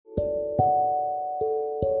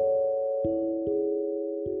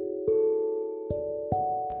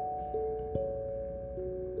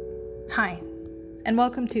Hi, and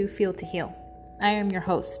welcome to Feel to Heal. I am your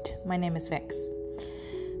host. My name is Vix.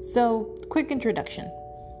 So, quick introduction.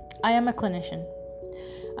 I am a clinician.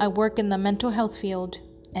 I work in the mental health field,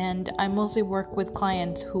 and I mostly work with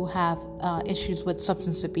clients who have issues with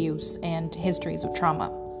substance abuse and histories of trauma.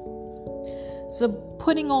 So,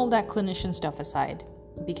 putting all that clinician stuff aside,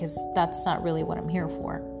 because that's not really what I'm here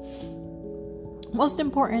for. Most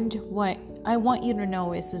important, what I want you to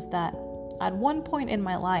know is that at one point in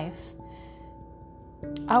my life,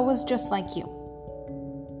 I was just like you.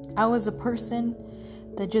 I was a person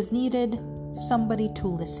that just needed somebody to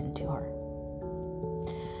listen to her.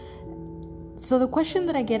 So the question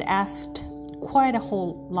that I get asked quite a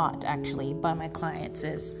whole lot actually by my clients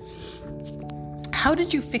is, how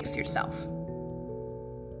did you fix yourself?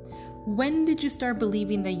 When did you start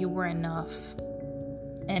believing that you were enough?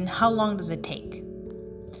 And how long does it take?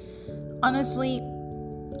 Honestly,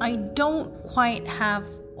 I don't quite have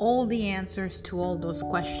all the answers to all those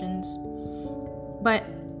questions, but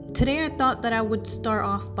today I thought that I would start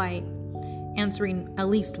off by answering at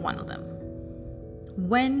least one of them.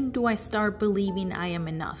 When do I start believing I am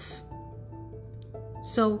enough?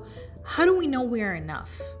 So, how do we know we are enough?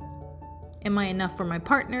 Am I enough for my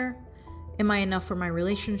partner? Am I enough for my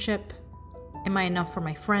relationship? Am I enough for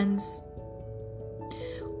my friends?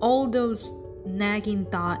 All those nagging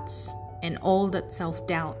thoughts and all that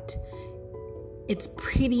self-doubt, it's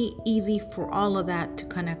pretty easy for all of that to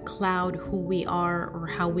kind of cloud who we are or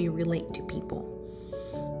how we relate to people.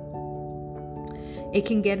 It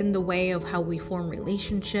can get in the way of how we form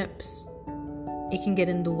relationships. It can get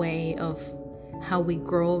in the way of how we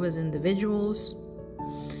grow as individuals.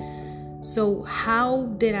 So how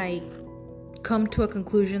did I come to a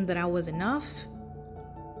conclusion that I was enough?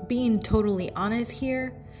 Being totally honest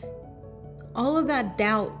here, all of that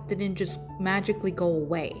doubt didn't just magically go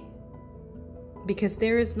away, because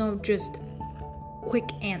there is no just quick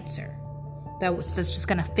answer that's just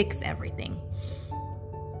gonna fix everything.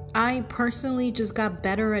 I personally just got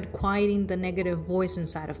better at quieting the negative voice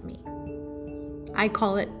inside of me. I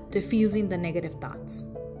call it diffusing the negative thoughts.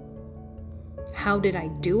 How did I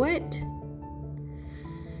do it?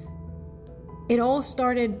 It all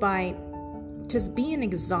started by just being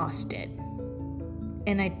exhausted,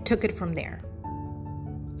 and I took it from there.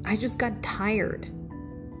 I just got tired.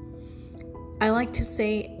 I like to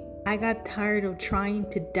say I got tired of trying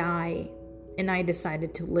to die, and I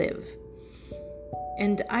decided to live.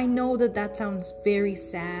 And I know that sounds very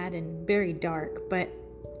sad and very dark, but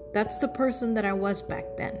that's the person that I was back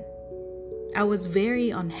then. I was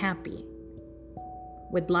very unhappy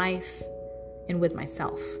with life and with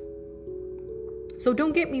myself. So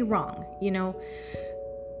don't get me wrong,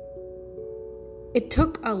 it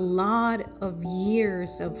took a lot of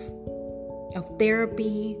years of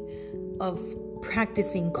therapy, of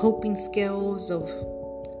practicing coping skills, of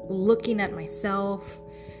looking at myself,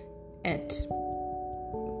 at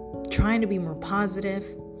trying to be more positive.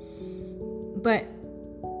 But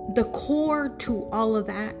the core to all of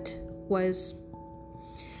that was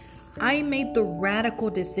I made the radical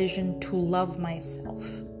decision to love myself,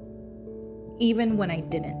 even when I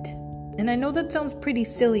didn't. And I know that sounds pretty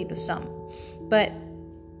silly to some, but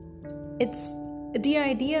it's the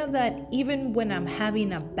idea that even when I'm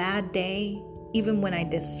having a bad day, even when I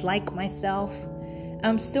dislike myself,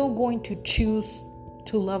 I'm still going to choose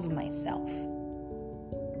to love myself.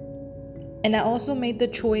 And I also made the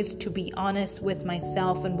choice to be honest with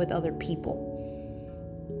myself and with other people.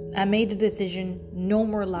 I made the decision, no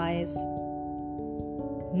more lies.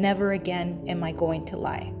 Never again am I going to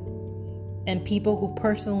lie. And people who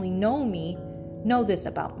personally know me know this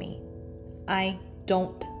about me. I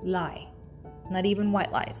don't lie. Not even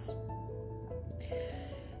white lies.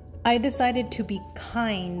 I decided to be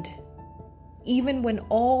kind even when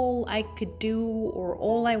all I could do or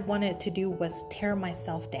all I wanted to do was tear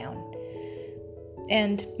myself down.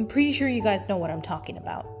 And I'm pretty sure you guys know what I'm talking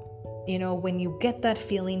about. When you get that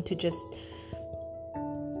feeling to just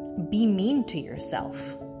be mean to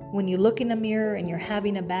yourself. When you look in the mirror and you're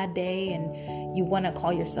having a bad day and you want to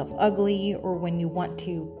call yourself ugly, or when you want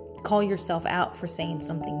to call yourself out for saying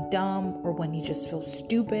something dumb, or when you just feel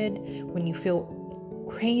stupid, when you feel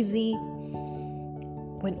crazy.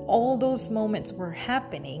 When all those moments were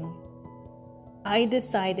happening, I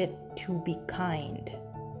decided to be kind,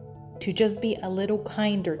 to just be a little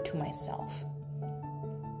kinder to myself.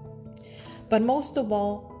 But most of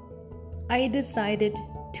all, I decided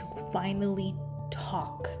to finally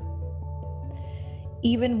talk,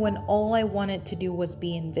 even when all I wanted to do was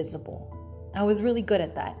be invisible. I was really good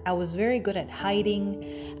at that. I was very good at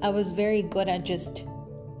hiding. I was very good at just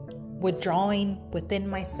withdrawing within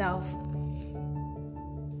myself.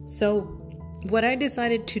 So what I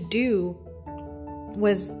decided to do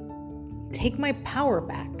was take my power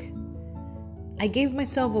back. I gave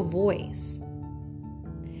myself a voice.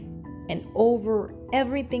 And over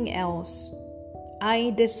everything else,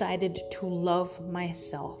 I decided to love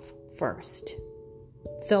myself first.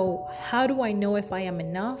 So how do I know if I am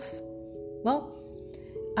enough? Well,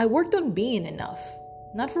 I worked on being enough.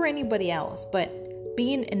 Not for anybody else, but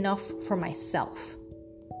being enough for myself.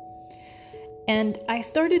 And I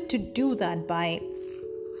started to do that by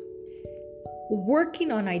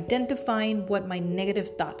working on identifying what my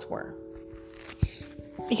negative thoughts were.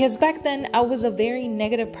 Because back then, I was a very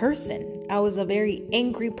negative person. I was a very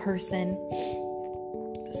angry person.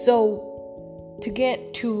 So to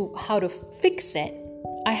get to how to fix it,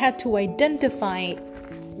 I had to identify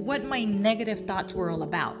what my negative thoughts were all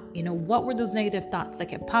about. What were those negative thoughts that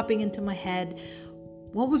kept popping into my head?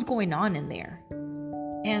 What was going on in there?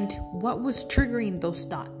 And what was triggering those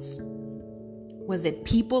thoughts? Was it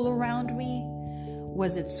people around me?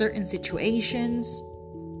 Was it certain situations?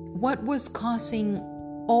 What was causing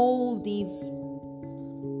all these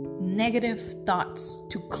negative thoughts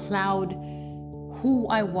to cloud who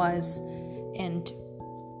I was and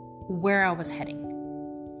where I was heading?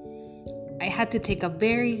 I had to take a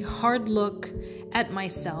very hard look at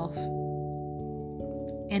myself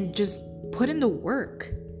and just put in the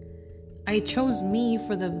work. I chose me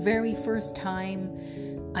for the very first time.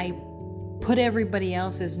 I put everybody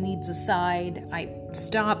else's needs aside. I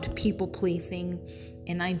stopped people pleasing,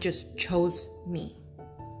 and I just chose me.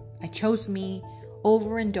 I chose me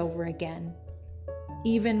over and over again,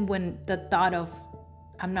 even when the thought of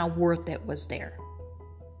I'm not worth it was there.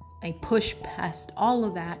 I pushed past all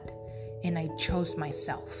of that and I chose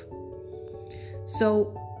myself.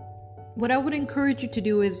 So what I would encourage you to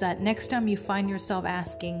do is that next time you find yourself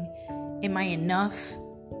asking, am I enough?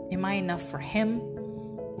 Am I enough for him?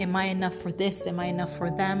 Am I enough for this? Am I enough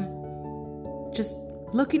for them? Just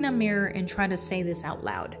look in a mirror and try to say this out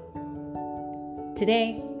loud.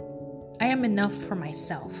 Today, I am enough for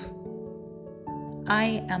myself.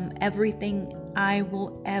 I am everything I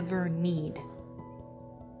will ever need.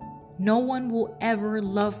 No one will ever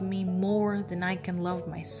love me more than I can love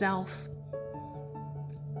myself.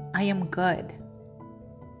 I am good.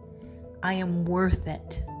 I am worth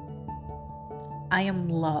it. I am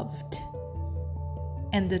loved.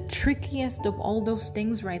 And the trickiest of all those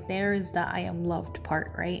things right there is the I am loved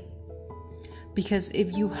part, right? Because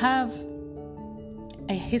if you have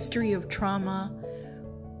a history of trauma,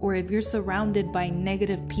 or if you're surrounded by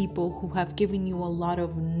negative people who have given you a lot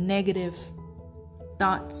of negative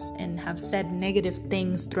thoughts and have said negative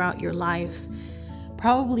things throughout your life,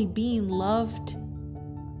 probably being loved,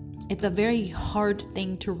 it's a very hard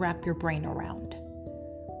thing to wrap your brain around.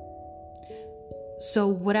 So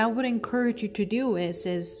what I would encourage you to do is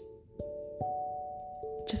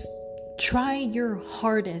just try your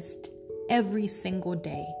hardest every single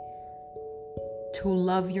day to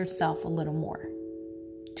love yourself a little more,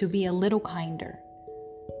 to be a little kinder,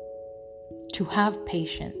 to have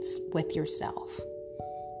patience with yourself,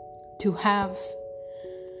 to have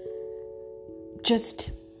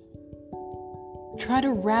just try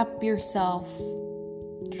to wrap your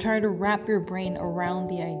brain around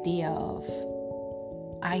the idea of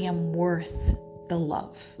I am worth the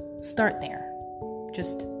love. Start there.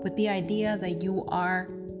 Just with the idea that you are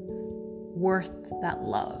worth that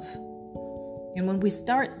love. And when we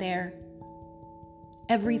start there,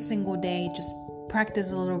 every single day, just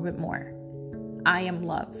practice a little bit more. I am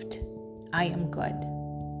loved. I am good.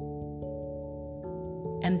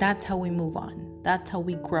 And that's how we move on. That's how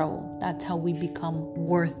we grow. That's how we become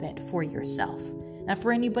worth it for yourself. Not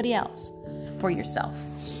for anybody else, for yourself.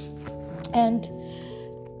 And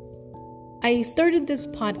I started this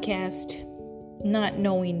podcast not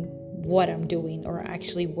knowing what I'm doing or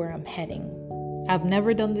actually where I'm heading. I've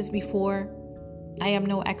never done this before. I am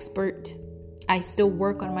no expert. I still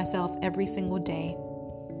work on myself every single day.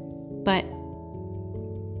 But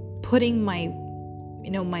putting my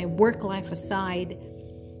work life aside,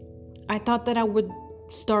 I thought that I would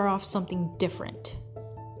start off something different.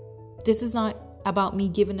 This is not about me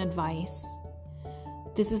giving advice.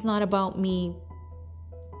 This is not about me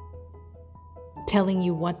telling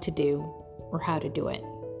you what to do or how to do it.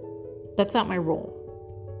 That's not my role.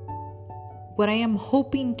 What I am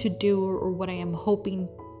hoping to do, or what I am hoping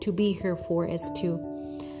to be here for, is to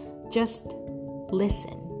just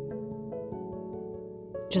listen.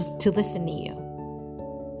 Just to listen to you.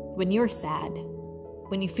 When you're sad,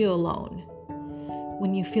 when you feel alone,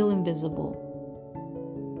 when you feel invisible,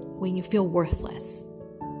 when you feel worthless,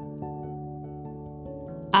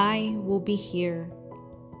 I will be here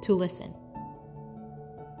to listen.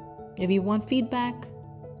 If you want feedback,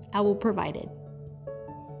 I will provide it.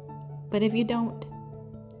 But if you don't,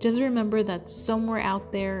 just remember that somewhere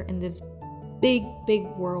out there in this big, big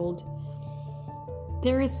world,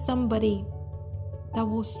 there is somebody that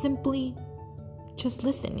will simply just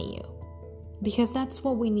listen to you. Because that's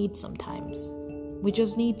what we need sometimes. We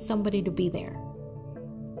just need somebody to be there.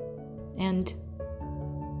 And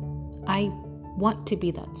I want to be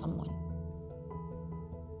that someone.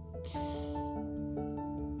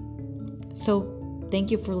 So, thank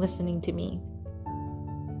you for listening to me.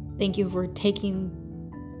 Thank you for taking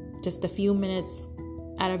just a few minutes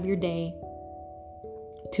out of your day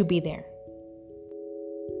to be there.